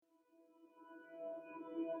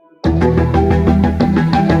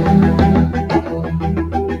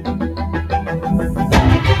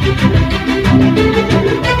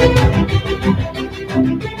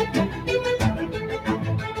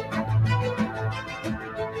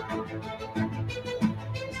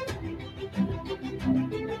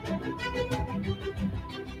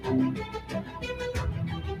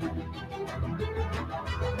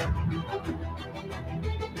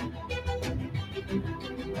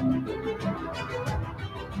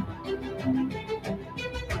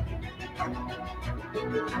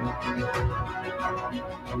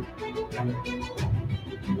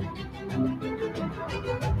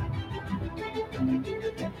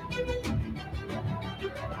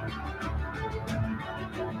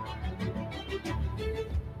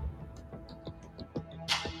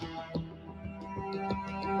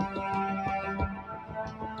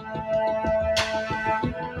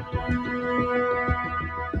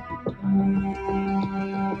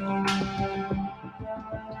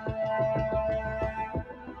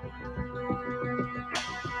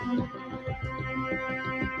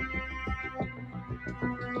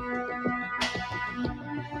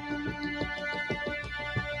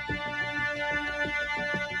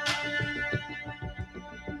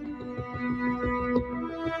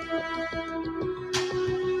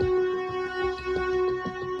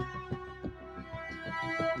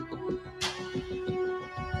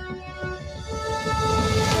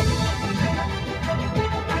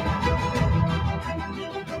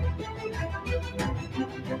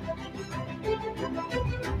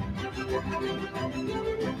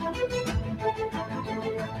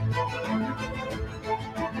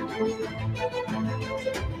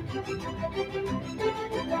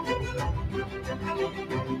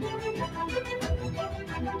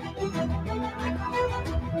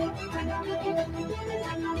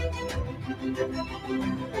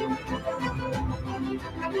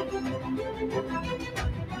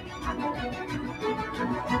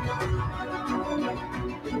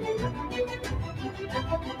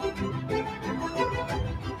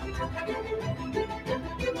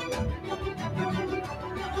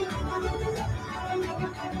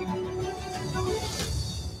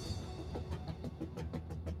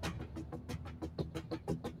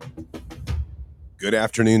Good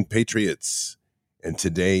afternoon, Patriots. And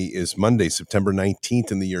today is Monday, September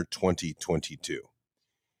 19th in the year 2022.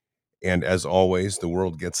 And as always, the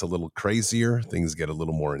world gets a little crazier. Things get a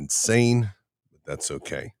little more insane, but that's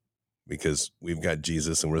okay because we've got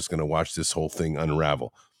Jesus and we're just going to watch this whole thing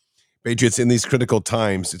unravel. Patriots, in these critical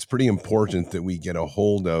times, it's pretty important that we get a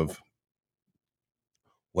hold of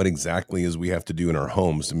what exactly is we have to do in our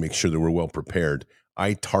homes to make sure that we're well prepared.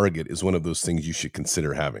 iTarget is one of those things you should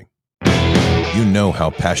consider having. You know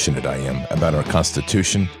how passionate I am about our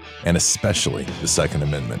Constitution and especially the Second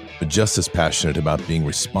Amendment, but just as passionate about being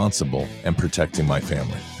responsible and protecting my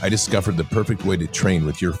family. I discovered the perfect way to train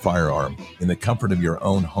with your firearm in the comfort of your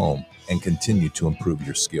own home and continue to improve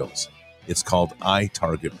your skills. It's called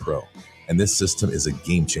iTarget Pro, and this system is a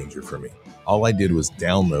game changer for me. All I did was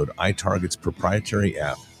download iTarget's proprietary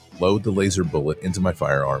app, load the laser bullet into my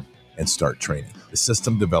firearm, and start training. The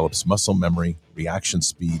system develops muscle memory, reaction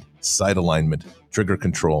speed, sight alignment, trigger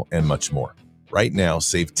control, and much more. Right now,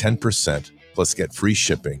 save 10% plus get free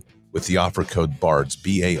shipping with the offer code BARDS,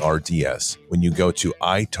 B-A-R-D-S, when you go to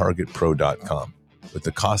itargetpro.com. With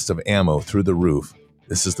the cost of ammo through the roof,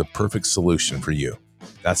 this is the perfect solution for you.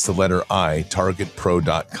 That's the letter I,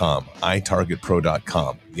 targetpro.com,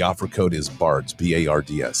 itargetpro.com. The offer code is BARDS,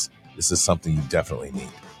 B-A-R-D-S. This is something you definitely need.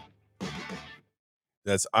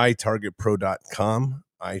 That's itargetpro.com,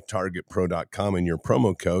 itargetpro.com, and your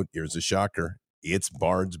promo code, here's a shocker, it's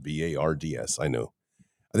BARDS, B-A-R-D-S. I know.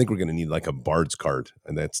 I think we're going to need like a BARDS card,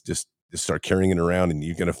 and that's just start carrying it around, and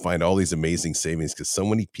you're going to find all these amazing savings because so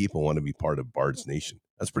many people want to be part of BARDS Nation.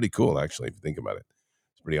 That's pretty cool, actually, if you think about it.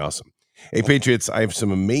 It's pretty awesome. Hey, Patriots, I have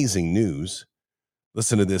some amazing news.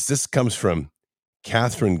 Listen to this. This comes from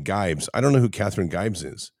Catherine Gibes. I don't know who Catherine Gibes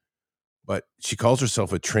is, but she calls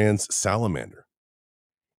herself a trans salamander.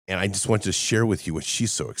 And I just want to share with you what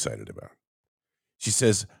she's so excited about. She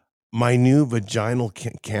says, my new vaginal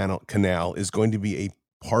canal is going to be a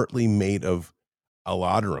partly made of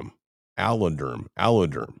alloderm,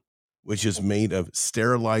 which is made of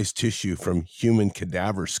sterilized tissue from human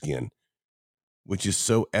cadaver skin, which is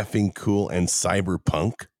so effing cool and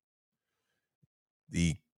cyberpunk.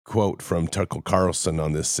 The quote from Tucker Carlson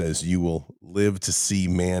on this says, you will live to see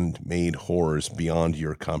man-made horrors beyond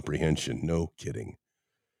your comprehension. No kidding.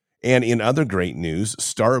 And in other great news,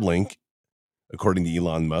 Starlink, according to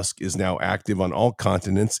Elon Musk, is now active on all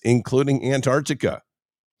continents, including Antarctica,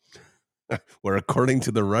 where, according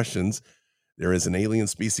to the Russians, There is an alien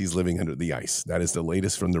species living under the ice. That is the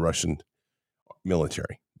latest from the Russian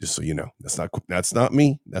military. Just so you know, that's not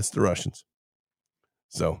me. That's the Russians.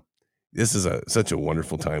 So this is such a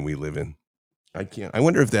wonderful time we live in. I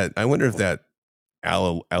wonder if that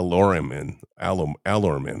Allorman,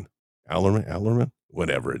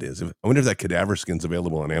 whatever it is. I wonder if that cadaver skin's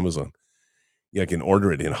available on Amazon. Yeah, I can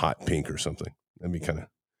order it in hot pink or something. That'd be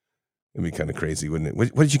kind of crazy, wouldn't it?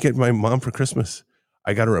 What did you get my mom for Christmas?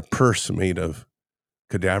 I got her a purse made of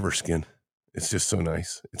cadaver skin. It's just so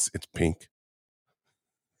nice. It's pink.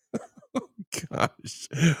 Gosh,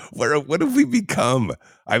 what have we become?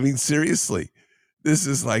 I mean, seriously, this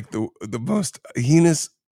is like the most heinous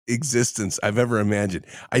existence I've ever imagined.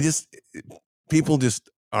 People just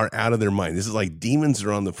are out of their mind. This is like demons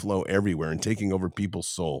are on the flow everywhere and taking over people's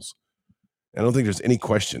souls. I don't think there's any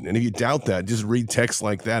question. And if you doubt that, just read text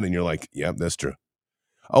like that and you're like, yeah, that's true.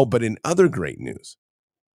 Oh, but in other great news,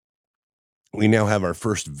 we now have our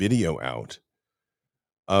first video out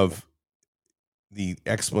of the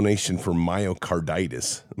explanation for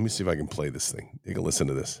myocarditis. Let me see if I can play this thing. Take a listen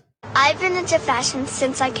to this. I've been into fashion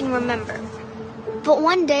since I can remember. But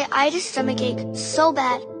one day I had a stomachache so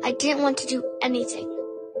bad I didn't want to do anything.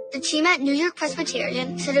 The team at New York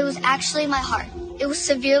Presbyterian said it was actually my heart. It was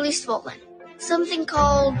severely swollen. Something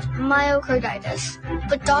called myocarditis.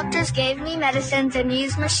 But doctors gave me medicines and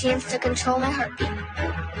used machines to control my heartbeat.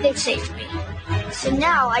 They've saved me. So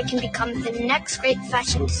now I can become the next great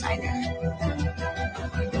fashion designer.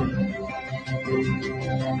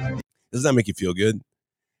 Doesn't that make you feel good?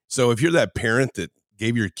 So if you're that parent that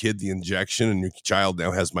gave your kid the injection and your child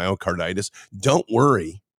now has myocarditis, don't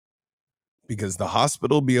worry, because the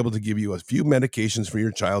hospital will be able to give you a few medications for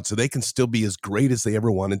your child so they can still be as great as they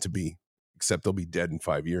ever wanted to be, except they'll be dead in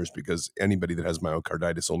 5 years because anybody that has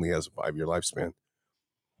myocarditis only has a 5-year lifespan.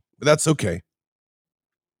 But that's okay.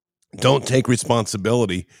 Don't take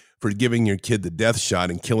responsibility for giving your kid the death shot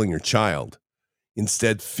and killing your child.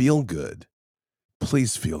 Instead, feel good.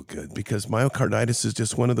 Please feel good, because myocarditis is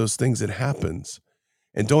just one of those things that happens.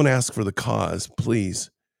 And don't ask for the cause,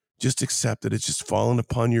 please. Just accept that it's just fallen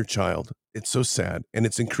upon your child. It's so sad, and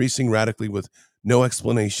it's increasing radically with no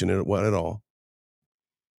explanation at all.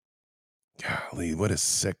 Golly, what a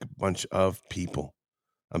sick bunch of people.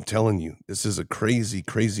 I'm telling you, this is a crazy,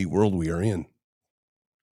 crazy world we are in.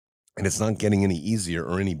 And it's not getting any easier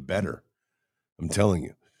or any better. I'm telling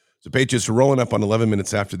you. So Patriots are rolling up on 11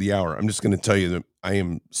 minutes after the hour. I'm just going to tell you that I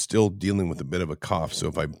am still dealing with a bit of a cough. So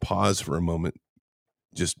if I pause for a moment,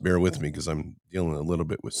 just bear with me, because I'm dealing a little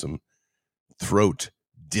bit with some throat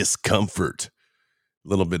discomfort, a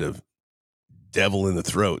little bit of devil in the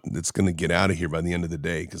throat that's going to get out of here by the end of the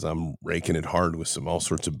day, because I'm raking it hard with all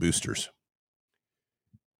sorts of boosters.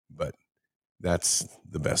 But that's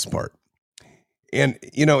the best part. And,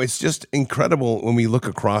 it's just incredible when we look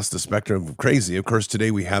across the spectrum of crazy. Of course,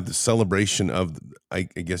 today we have the celebration of, I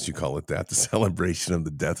guess you call it that, the celebration of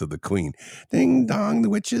the death of the Queen. Ding dong, the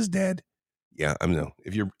witch is dead. Yeah, I know.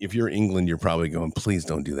 If you're England, you're probably going, please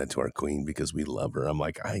don't do that to our Queen because we love her. I'm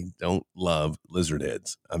like, I don't love lizard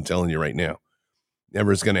heads. I'm telling you right now.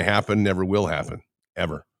 Never is going to happen. Never will happen.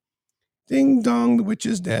 Ever. Ding dong, the witch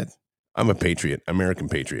is dead. I'm a patriot, American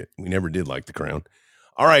patriot. We never did like the crown.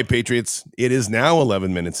 All right, Patriots, it is now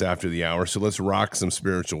 11 minutes after the hour, so let's rock some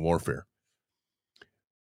spiritual warfare.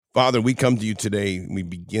 Father, we come to you today. We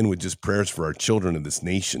begin with just prayers for our children of this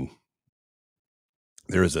nation.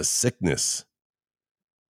 There is a sickness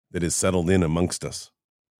that is settled in amongst us,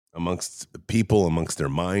 amongst the people, amongst their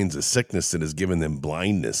minds, a sickness that has given them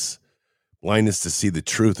blindness to see the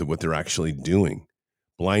truth of what they're actually doing,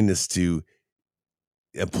 blindness to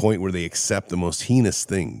a point where they accept the most heinous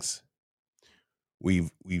things.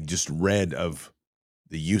 We've just read of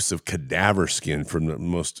the use of cadaver skin for the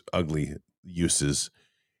most ugly uses.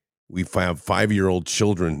 We have 5-year-old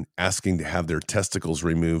children asking to have their testicles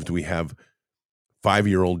removed. We have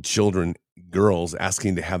 5-year-old children, girls,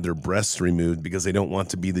 asking to have their breasts removed because they don't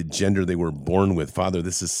want to be the gender they were born with. Father,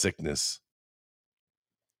 this is sickness.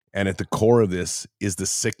 And at the core of this is the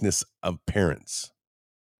sickness of parents.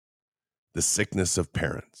 The sickness of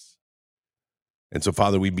parents. And so,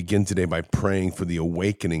 Father, we begin today by praying for the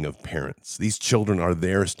awakening of parents. These children are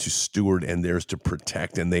theirs to steward and theirs to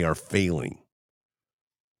protect, and they are failing.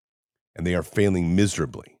 And they are failing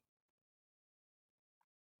miserably.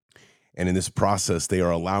 And in this process, they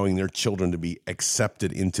are allowing their children to be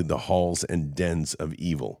accepted into the halls and dens of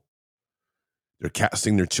evil. They're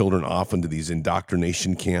casting their children off into these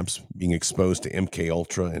indoctrination camps, being exposed to MK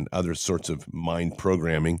Ultra and other sorts of mind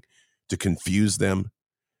programming to confuse them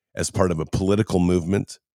as part of a political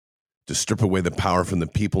movement, to strip away the power from the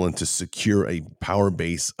people and to secure a power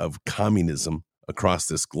base of communism across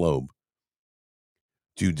this globe,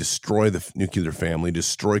 to destroy the nuclear family,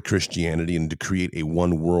 destroy Christianity, and to create a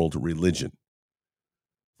one-world religion.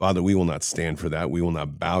 Father, we will not stand for that. We will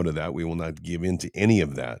not bow to that. We will not give in to any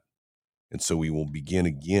of that. And so we will begin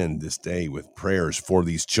again this day with prayers for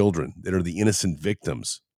these children that are the innocent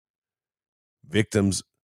victims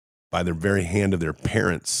by the very hand of their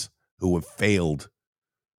parents who have failed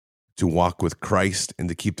to walk with Christ and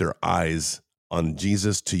to keep their eyes on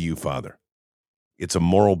Jesus, to you, Father. It's a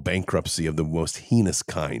moral bankruptcy of the most heinous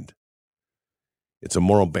kind. It's a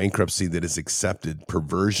moral bankruptcy that has accepted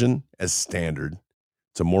perversion as standard.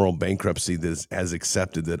 It's a moral bankruptcy that has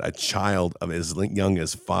accepted that a child of as young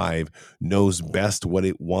as 5 knows best what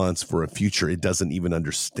it wants for a future it doesn't even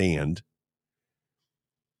understand.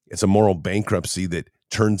 It's a moral bankruptcy that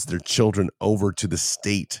turns their children over to the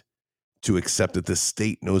state to accept that the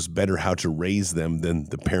state knows better how to raise them than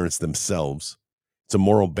the parents themselves. It's a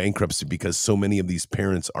moral bankruptcy because so many of these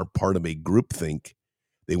parents are part of a groupthink.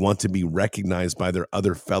 They want to be recognized by their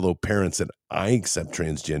other fellow parents that I accept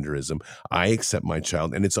transgenderism, I accept my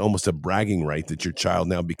child, and it's almost a bragging right that your child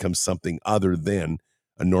now becomes something other than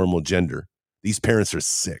a normal gender. These parents are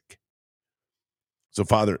sick. So,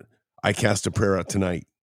 Father, I cast a prayer out tonight,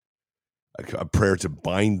 a prayer to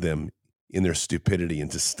bind them in their stupidity and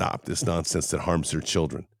to stop this nonsense that harms their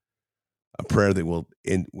children. A prayer that will,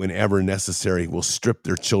 whenever necessary, will strip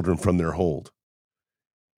their children from their hold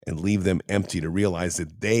and leave them empty to realize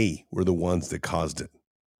that they were the ones that caused it.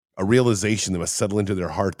 A realization that must settle into their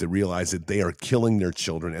heart to realize that they are killing their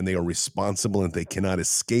children and they are responsible and they cannot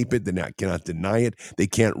escape it, cannot deny it, they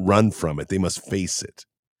can't run from it, they must face it.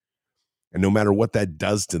 And no matter what that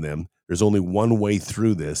does to them, there's only one way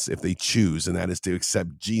through this if they choose, and that is to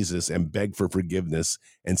accept Jesus and beg for forgiveness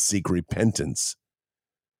and seek repentance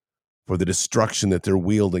for the destruction that they're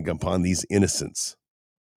wielding upon these innocents.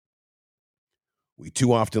 We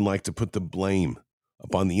too often like to put the blame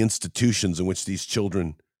upon the institutions in which these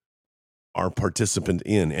children are participant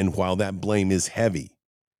in. And while that blame is heavy,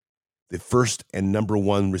 the first and number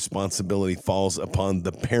one responsibility falls upon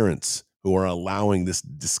the parents who are allowing this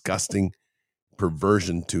disgusting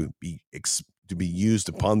perversion to be used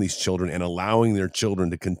upon these children and allowing their children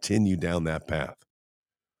to continue down that path.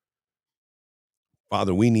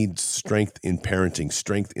 Father, we need strength in parenting,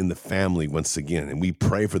 strength in the family once again, and we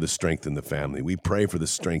pray for the strength in the family. We pray for the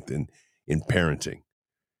strength in parenting.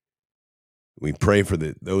 We pray for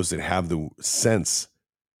those that have the sense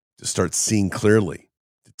to start seeing clearly,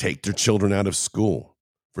 to take their children out of school.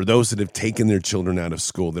 For those that have taken their children out of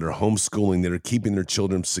school, that are homeschooling, that are keeping their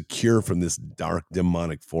children secure from this dark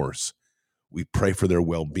demonic force, we pray for their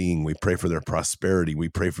well-being. We pray for their prosperity. We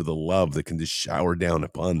pray for the love that can just shower down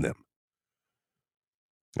upon them.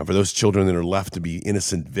 And for those children that are left to be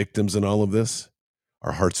innocent victims in all of this,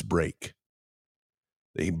 our hearts break.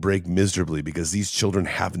 They break miserably because these children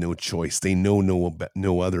have no choice. They know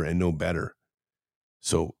no other and no better.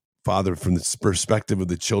 So, Father, from the perspective of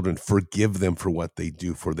the children, forgive them for what they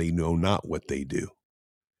do, for they know not what they do.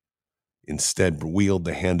 Instead, wield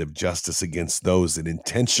the hand of justice against those that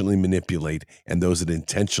intentionally manipulate and those that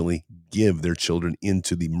intentionally give their children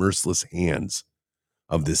into the merciless hands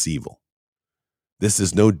of this evil. This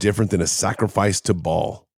is no different than a sacrifice to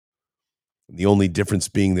Baal. The only difference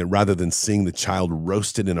being that rather than seeing the child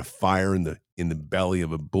roasted in a fire in the belly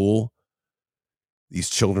of a bull,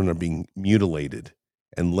 these children are being mutilated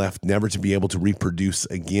and left never to be able to reproduce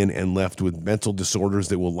again and left with mental disorders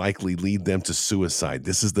that will likely lead them to suicide.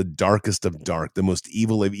 This is the darkest of dark, the most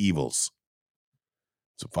evil of evils.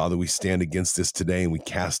 So, Father, we stand against this today and we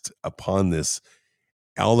cast upon this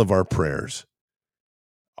all of our prayers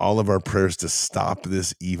to stop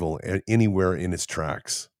this evil anywhere in its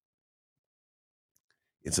tracks.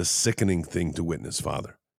 It's a sickening thing to witness,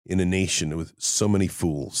 Father, in a nation with so many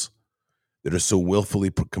fools that are so willfully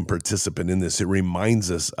participant in this. It reminds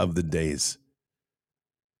us of the days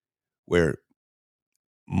where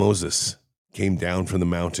Moses came down from the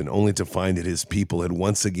mountain only to find that his people had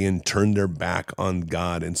once again turned their back on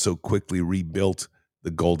God and so quickly rebuilt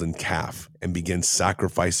the golden calf and began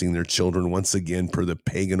sacrificing their children once again per the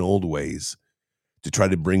pagan old ways to try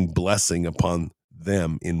to bring blessing upon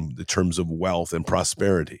them in the terms of wealth and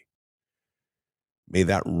prosperity. May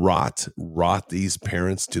that rot these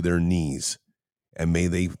parents to their knees, and may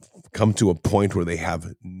they come to a point where they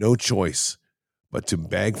have no choice but to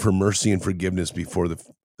beg for mercy and forgiveness before the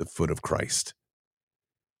foot of Christ.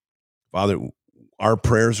 Father, our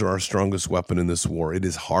prayers are our strongest weapon in this war. It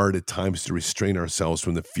is hard at times to restrain ourselves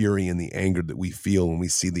from the fury and the anger that we feel when we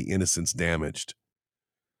see the innocents damaged.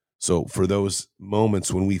 So for those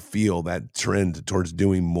moments when we feel that trend towards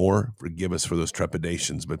doing more, forgive us for those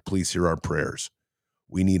trepidations, but please hear our prayers.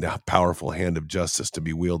 We need a powerful hand of justice to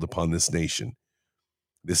be wielded upon this nation.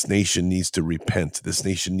 This nation needs to repent. This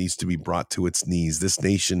nation needs to be brought to its knees. This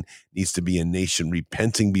nation needs to be a nation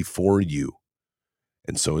repenting before you.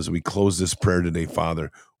 And so as we close this prayer today,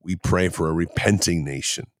 Father, we pray for a repenting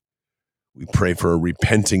nation. We pray for a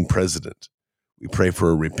repenting president. We pray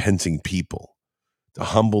for a repenting people to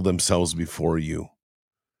humble themselves before you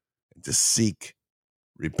and to seek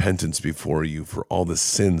repentance before you for all the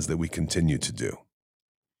sins that we continue to do.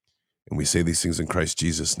 And we say these things in Christ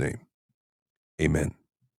Jesus' name. Amen.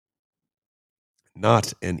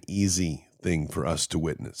 Not an easy thing for us to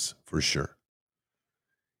witness, for sure.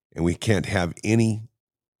 And we can't have any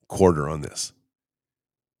quarter on this.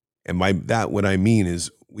 And by that, what I mean is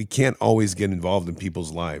we can't always get involved in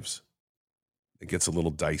people's lives. It gets a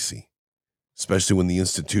little dicey, especially when the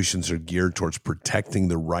institutions are geared towards protecting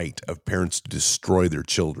the right of parents to destroy their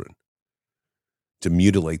children, to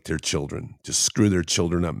mutilate their children, to screw their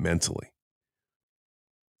children up mentally.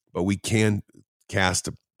 But we can cast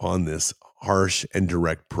upon this harsh and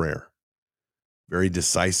direct prayer, very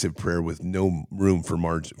decisive prayer with no room for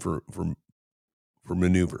margin for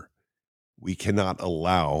maneuver. We cannot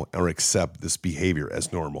allow or accept this behavior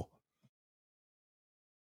as normal.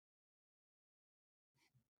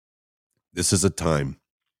 This is a time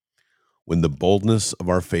when the boldness of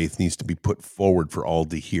our faith needs to be put forward for all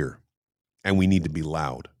to hear, and we need to be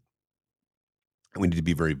loud, and we need to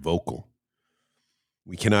be very vocal.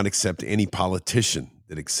 We cannot accept any politician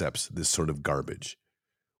that accepts this sort of garbage.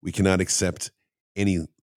 We cannot accept any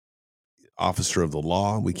officer of the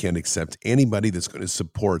law. We can't accept anybody that's going to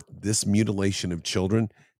support this mutilation of children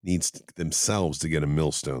needs themselves to get a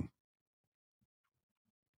millstone.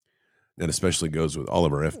 That especially goes with all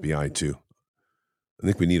of our FBI too. I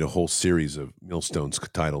think we need a whole series of millstones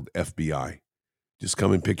titled FBI. Just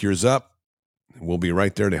come and pick yours up, and we'll be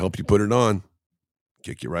right there to help you put it on.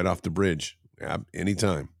 Kick you right off the bridge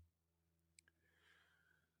anytime.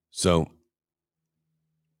 So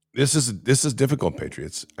this is difficult,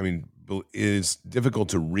 Patriots. I mean, it's difficult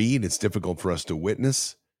to read. It's difficult for us to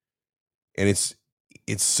witness. And it's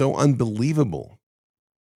so unbelievable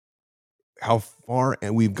how far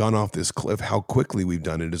and we've gone off this cliff, how quickly we've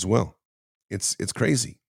done it as well. It's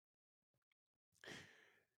crazy.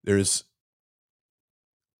 This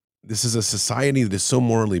is a society that is so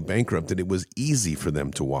morally bankrupt that it was easy for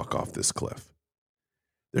them to walk off this cliff.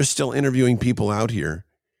 They're still interviewing people out here,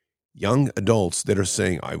 young adults that are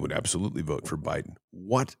saying, I would absolutely vote for Biden.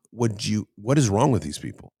 What is wrong with these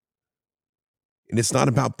people? And it's not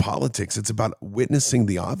about politics. It's about witnessing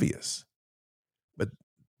the obvious. But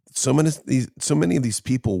so many of these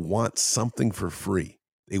people want something for free.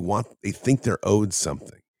 They think they're owed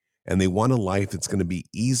something, and they want a life that's going to be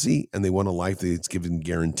easy, and they want a life that's given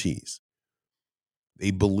guarantees.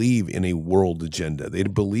 They believe in a world agenda. They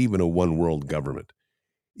believe in a one world government.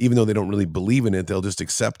 Even though they don't really believe in it, they'll just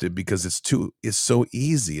accept it because it's so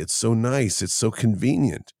easy. It's so nice. It's so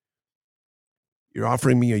convenient. You're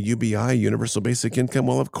offering me a UBI, universal basic income.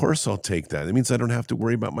 Well, of course I'll take that. It means I don't have to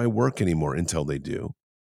worry about my work anymore until they do.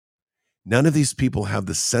 None of these people have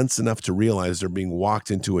the sense enough to realize they're being walked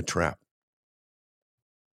into a trap.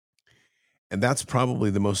 And that's probably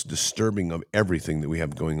the most disturbing of everything that we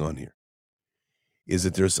have going on here, is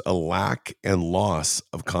that there's a lack and loss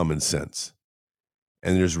of common sense.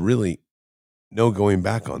 And there's really no going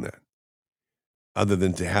back on that, other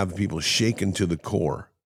than to have people shaken to the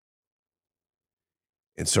core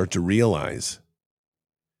and start to realize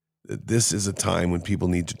that this is a time when people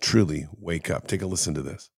need to truly wake up. Take a listen to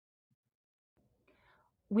this.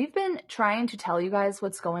 We've been trying to tell you guys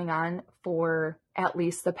what's going on for at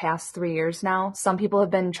least the past 3 years now. Some people have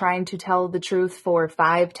been trying to tell the truth for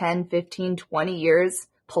 5, 10, 15, 20 years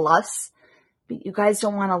plus, but you guys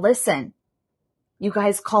don't want to listen. You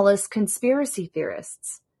guys call us conspiracy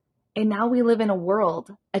theorists. And now we live in a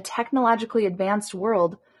world, a technologically advanced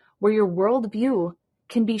world, where your worldview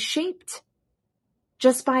can be shaped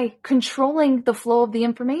just by controlling the flow of the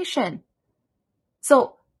information.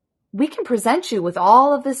 So we can present you with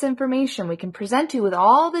all of this information. We can present you with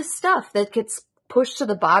all this stuff that gets pushed to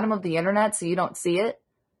the bottom of the internet so you don't see it.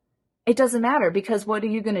 It doesn't matter, because what are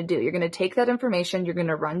you going to do? You're going to take that information, you're going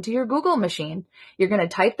to run to your Google machine, you're going to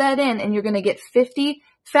type that in, and you're going to get 50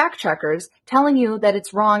 fact checkers telling you that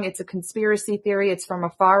it's wrong, it's a conspiracy theory, it's from a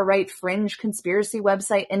far-right fringe conspiracy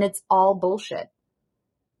website, and it's all bullshit.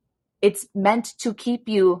 It's meant to keep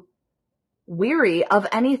you weary of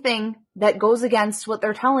anything that goes against what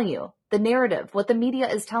they're telling you, the narrative, what the media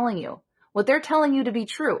is telling you, what they're telling you to be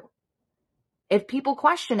true. If people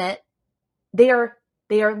question it, they are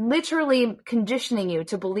literally conditioning you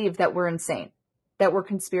to believe that we're insane, that we're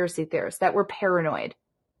conspiracy theorists, that we're paranoid.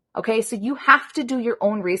 Okay, so you have to do your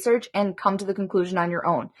own research and come to the conclusion on your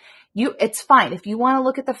own. It's fine. If you want to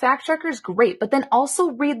look at the fact checkers, great. But then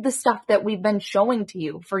also read the stuff that we've been showing to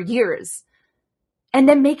you for years. And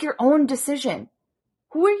then make your own decision.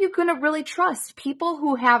 Who are you going to really trust? People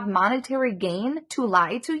who have monetary gain to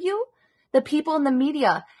lie to you? The people in the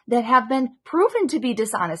media that have been proven to be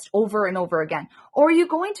dishonest over and over again? Or are you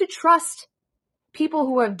going to trust people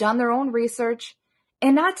who have done their own research?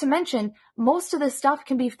 And not to mention, most of this stuff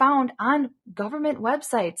can be found on government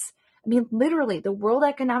websites. I mean, literally, the World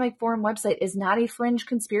Economic Forum website is not a fringe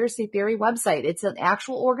conspiracy theory website. It's an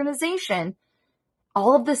actual organization.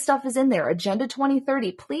 All of this stuff is in there. Agenda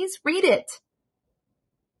 2030. Please read it.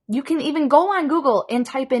 You can even go on Google and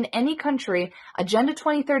type in any country, Agenda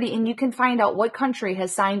 2030, and you can find out what country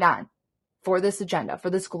has signed on for this agenda, for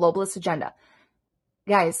this globalist agenda.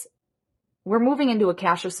 Guys, we're moving into a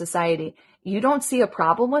cashless society. You don't see a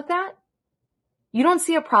problem with that? You don't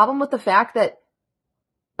see a problem with the fact that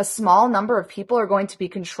a small number of people are going to be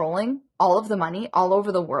controlling all of the money all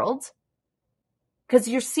over the world? Because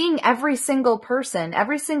you're seeing every single person,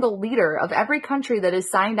 every single leader of every country that is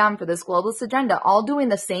signed on for this globalist agenda, all doing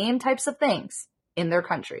the same types of things in their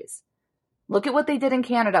countries. Look at what they did in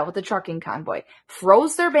Canada with the trucking convoy.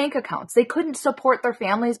 Froze their bank accounts. They couldn't support their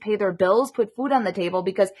families, pay their bills, put food on the table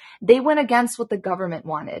because they went against what the government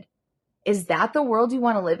wanted. Is that the world you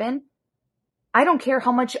want to live in? I don't care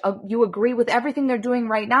how much you agree with everything they're doing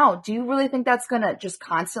right now. Do you really think that's going to just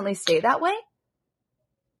constantly stay that way?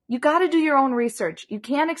 You got to do your own research. You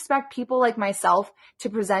can't expect people like myself to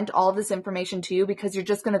present all of this information to you because you're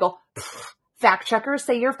just going to go, fact checkers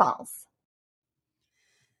say you're false.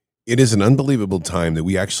 It is an unbelievable time that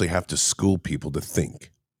we actually have to school people to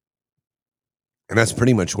think. And that's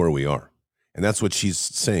pretty much where we are. And that's what she's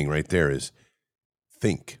saying right there is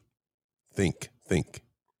think, think, think.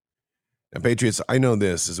 Now, Patriots, I know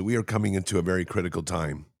this is that we are coming into a very critical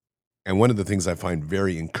time. And one of the things I find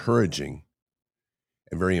very encouraging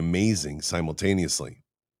and very amazing simultaneously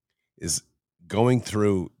is going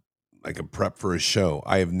through like a prep for a show.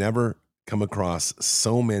 I have never come across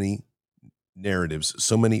so many narratives,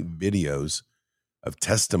 so many videos of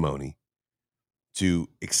testimony to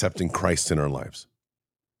accepting Christ in our lives.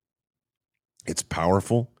 It's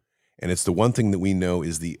powerful, and it's the one thing that we know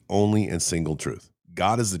is the only and single truth.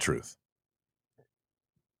 God is the truth.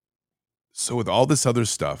 So with all this other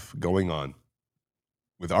stuff going on,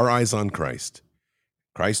 with our eyes on Christ,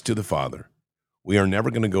 Christ to the Father, we are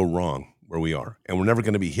never going to go wrong where we are, and we're never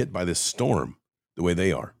going to be hit by this storm the way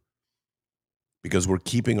they are, because we're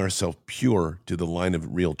keeping ourselves pure to the line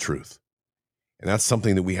of real truth. And that's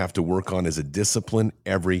something that we have to work on as a discipline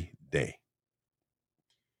every day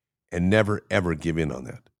and never, ever give in on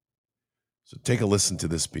that. So take a listen to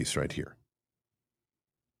this piece right here.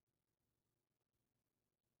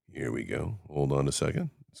 Here we go. Hold on a second.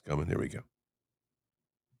 It's coming. Here we go.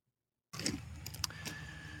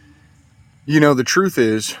 You know, the truth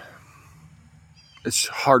is, it's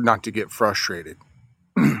hard not to get frustrated.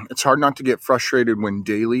 It's hard not to get frustrated when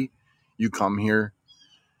daily you come here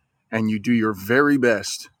and you do your very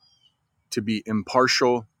best to be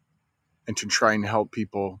impartial and to try and help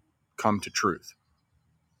people come to truth.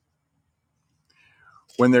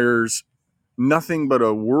 When there's nothing but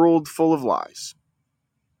a world full of lies.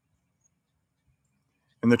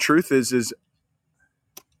 And the truth is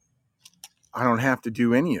I don't have to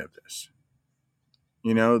do any of this.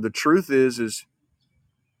 You know, the truth is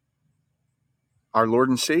our Lord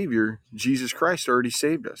and Savior, Jesus Christ, already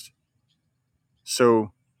saved us.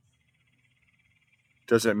 So,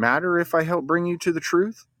 does it matter if I help bring you to the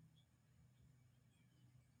truth?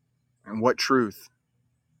 And what truth?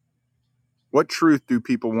 What truth do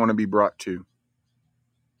people want to be brought to?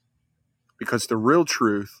 Because the real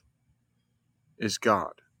truth is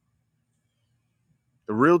God.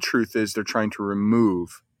 The real truth is they're trying to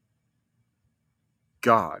remove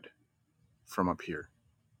God from up here.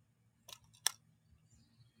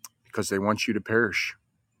 Because they want you to perish.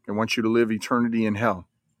 They want you to live eternity in hell.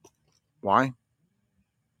 Why?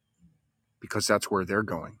 Because that's where they're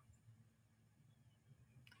going.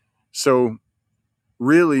 So,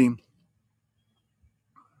 really,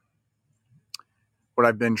 what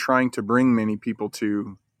I've been trying to bring many people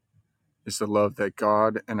to is the love that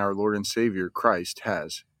God and our Lord and Savior, Christ,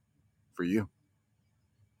 has for you.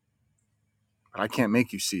 But I can't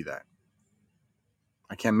make you see that.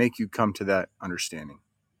 I can't make you come to that understanding.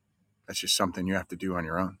 That's just something you have to do on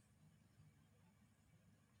your own.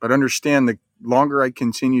 But understand, the longer I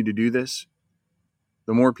continue to do this,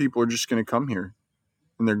 the more people are just going to come here,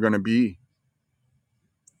 and they're going to be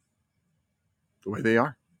the way they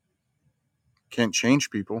are. Can't change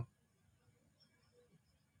people.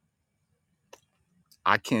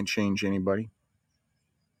 I can't change anybody.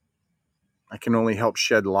 I can only help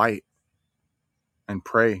shed light and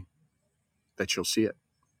pray that you'll see it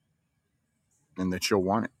and that you'll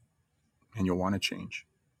want it and you'll want to change.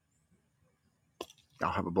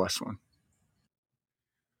 Y'all have a blessed one.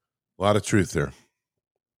 A lot of truth there.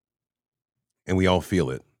 And we all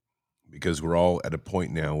feel it because we're all at a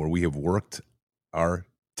point now where we have worked our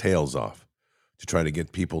tails off to try to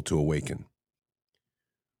get people to awaken.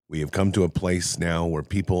 We have come to a place now where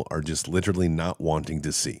people are just literally not wanting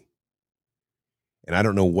to see. And I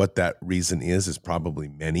don't know what that reason is. It's probably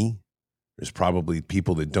many. There's probably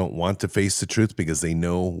people that don't want to face the truth because they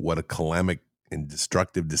know what a calamic and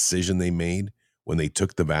destructive decision they made when they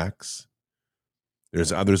took the vax.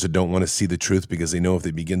 There's others that don't want to see the truth because they know if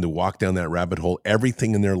they begin to walk down that rabbit hole,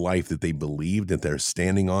 everything in their life that they believed that they're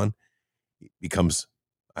standing on becomes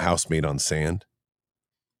a house made on sand.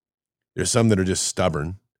 There's some that are just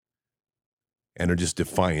stubborn and are just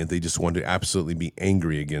defiant. They just want to absolutely be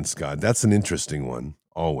angry against God. That's an interesting one,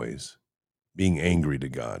 always. Being angry to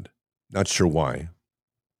God. Not sure why.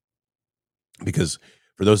 Because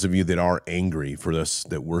for those of you that are angry, for us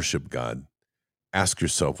that worship God, ask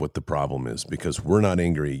yourself what the problem is, because we're not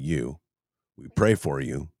angry at you. We pray for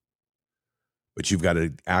you, but you've got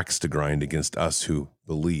an axe to grind against us who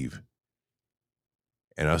believe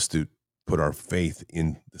and us to put our faith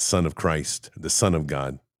in the Son of Christ, the Son of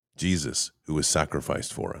God, Jesus, who was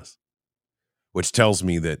sacrificed for us, which tells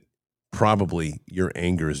me that probably your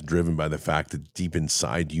anger is driven by the fact that deep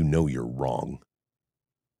inside you know you're wrong.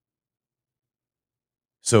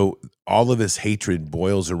 So all of this hatred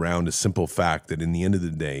boils around a simple fact that in the end of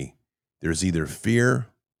the day, there's either fear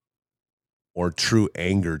or true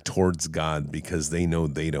anger towards God because they know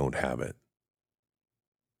they don't have it.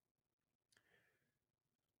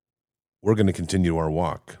 We're going to continue our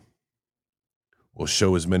walk. We'll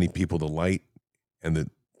show as many people the light and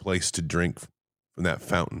the place to drink from that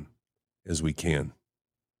fountain as we can.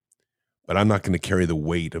 But I'm not going to carry the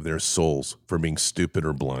weight of their souls for being stupid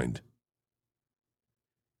or blind.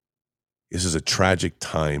 This is a tragic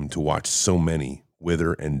time to watch so many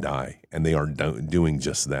wither and die, and they are doing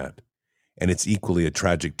just that. And it's equally a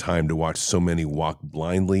tragic time to watch so many walk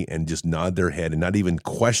blindly and just nod their head and not even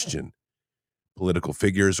question political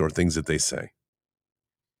figures or things that they say.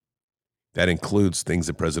 That includes things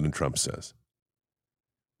that President Trump says.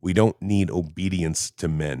 We don't need obedience to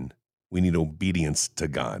men. We need obedience to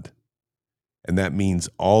God. And that means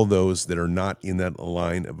all those that are not in that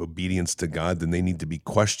line of obedience to God, then they need to be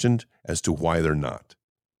questioned as to why they're not.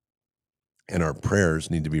 And our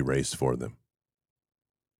prayers need to be raised for them.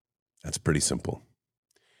 That's pretty simple.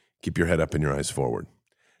 Keep your head up and your eyes forward.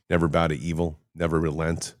 Never bow to evil, never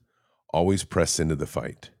relent, always press into the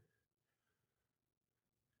fight.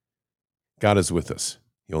 God is with us.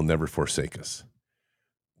 He'll never forsake us.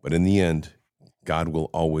 But in the end, God will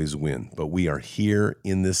always win. But we are here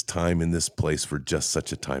in this time, in this place, for just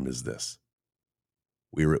such a time as this.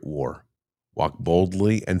 We are at war. Walk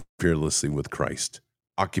boldly and fearlessly with Christ.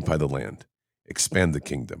 Occupy the land. Expand the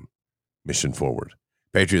kingdom. Mission forward.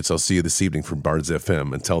 Patriots, I'll see you this evening from Bards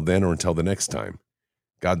FM. Until then or until the next time,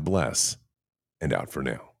 God bless, and out for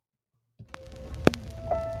now.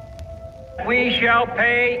 We shall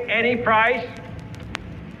pay any price,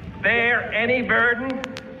 bear any burden,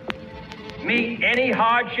 meet any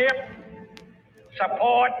hardship,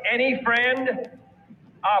 support any friend,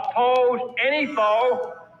 oppose any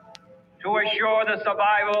foe to assure the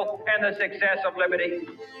survival and the success of liberty.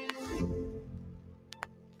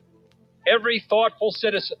 Every thoughtful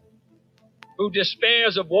citizen who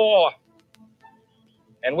despairs of war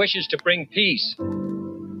and wishes to bring peace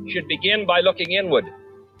should begin by looking inward,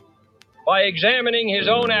 by examining his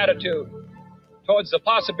own attitude towards the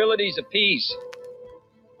possibilities of peace.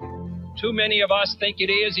 Too many of us think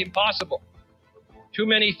it is impossible. Too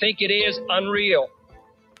many think it is unreal.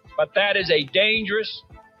 But that is a dangerous,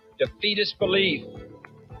 defeatist belief.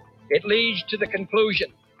 It leads to the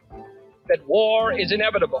conclusion that war is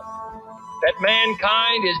inevitable, that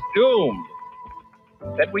mankind is doomed,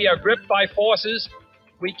 that we are gripped by forces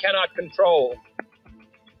we cannot control.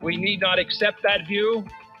 We need not accept that view.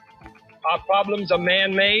 Our problems are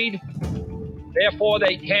man-made. Therefore,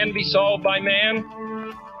 they can be solved by man,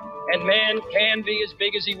 and man can be as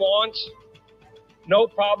big as he wants. No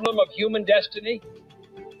problem of human destiny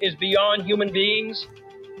is beyond human beings.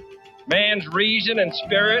 Man's reason and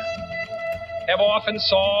spirit have often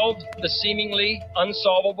solved the seemingly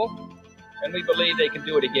unsolvable, and we believe they can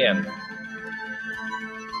do it again.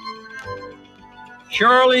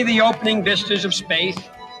 Surely the opening vistas of space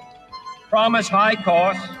promise high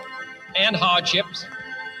costs and hardships,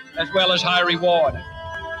 as well as high reward.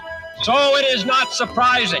 So it is not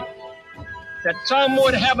surprising that some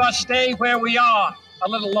would have us stay where we are a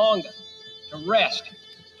little longer, to rest,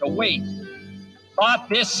 to wait. But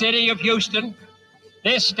this city of Houston,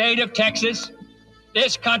 this state of Texas,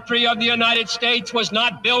 this country of the United States was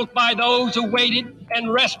not built by those who waited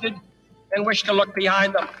and rested and wished to look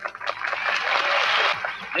behind them.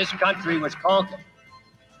 This country was conquered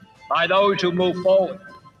by those who move forward,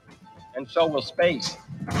 and so will space.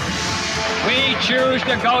 We choose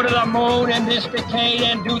to go to the moon in this decade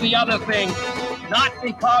and do the other things, not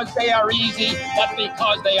because they are easy, but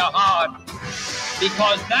because they are hard.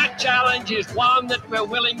 Because that challenge is one that we're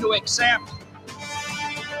willing to accept.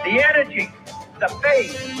 The energy, the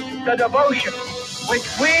faith, the devotion which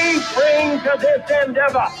we bring to this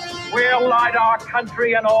endeavor will light our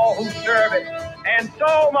country and all who serve it. And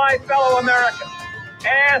so, my fellow Americans,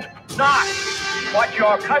 ask not what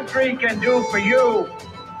your country can do for you.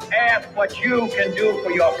 Ask what you can do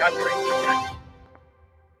for your country.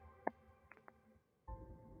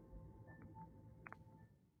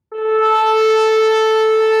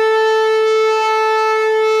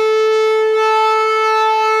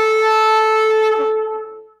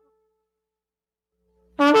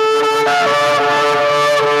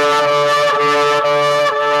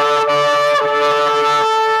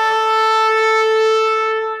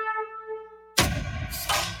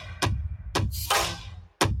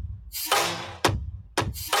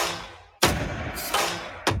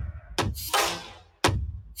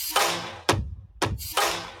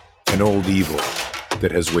 An old evil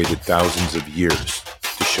that has waited thousands of years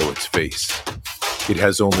to show its face. It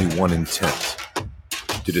has only one intent: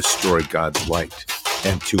 to destroy God's light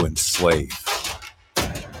and to enslave.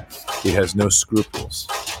 It has no scruples.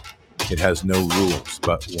 It has no rules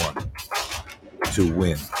but one: to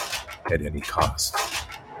win at any cost.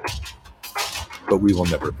 But we will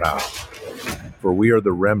never bow, for we are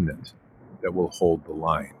the remnant that will hold the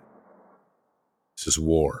line. This is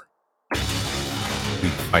war. We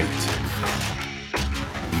fight.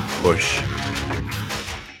 We push.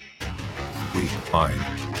 We climb.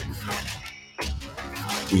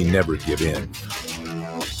 We never give in.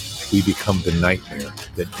 We become the nightmare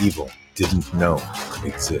that evil didn't know could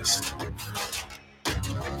exist.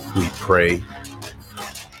 We pray.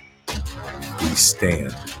 We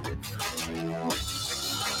stand.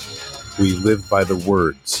 We live by the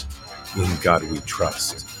words, "In God we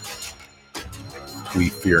trust." We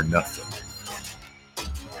fear nothing.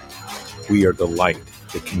 We are the light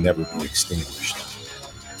that can never be extinguished.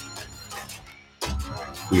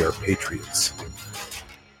 We are patriots.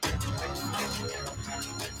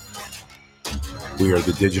 We are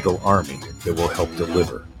the digital army that will help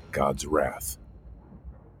deliver God's wrath.